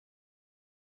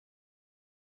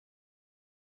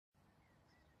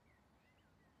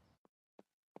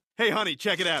Hey, honey,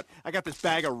 check it out. I got this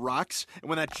bag of rocks, and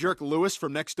when that jerk Lewis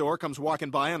from next door comes walking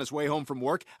by on his way home from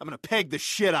work, I'm gonna peg the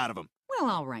shit out of him.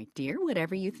 Well, all right, dear.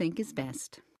 Whatever you think is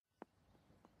best.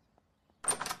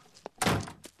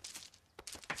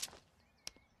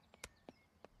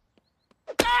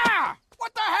 Ah!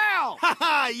 What the hell? Ha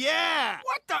ha, yeah!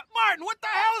 What the... Martin, what the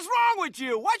hell is wrong with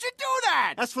you? Why'd you do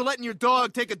that? That's for letting your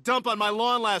dog take a dump on my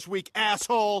lawn last week,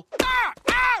 asshole. Ah!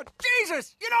 Ow!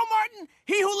 Jesus! You know, Martin,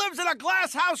 he who lives in a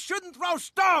glass house shouldn't throw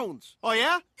stones. Oh,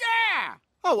 yeah? Yeah!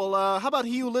 Oh, well, how about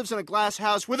he who lives in a glass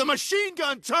house with a machine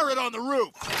gun turret on the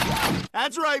roof?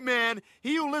 That's right, man.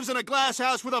 He who lives in a glass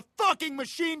house with a fucking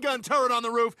machine gun turret on the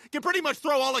roof can pretty much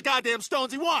throw all the goddamn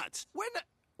stones he wants. When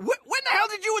the hell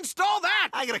did you install that?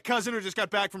 I got a cousin who just got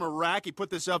back from Iraq. He put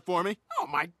this up for me. Oh,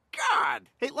 my God.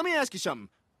 Hey, let me ask you something.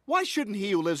 Why shouldn't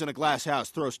he who lives in a glass house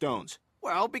throw stones?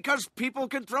 Well, because people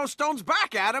can throw stones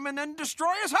back at him and then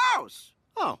destroy his house.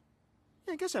 Oh.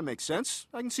 Yeah, I guess that makes sense.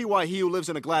 I can see why he who lives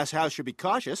in a glass house should be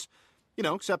cautious. You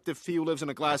know, except if he who lives in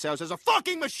a glass house has a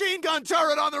fucking machine gun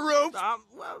turret on the roof.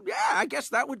 Well, yeah, I guess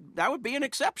that would be an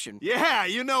exception. Yeah,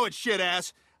 you know it, shit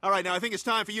ass. All right, now I think it's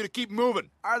time for you to keep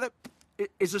moving.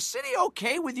 Is the city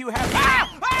okay with you having...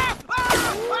 Ah! Ah!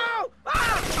 Ah!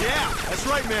 Ah! Yeah, that's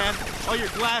right, man. All your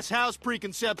glass house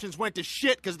preconceptions went to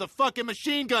shit because of the fucking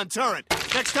machine gun turret.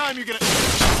 Next time you're gonna...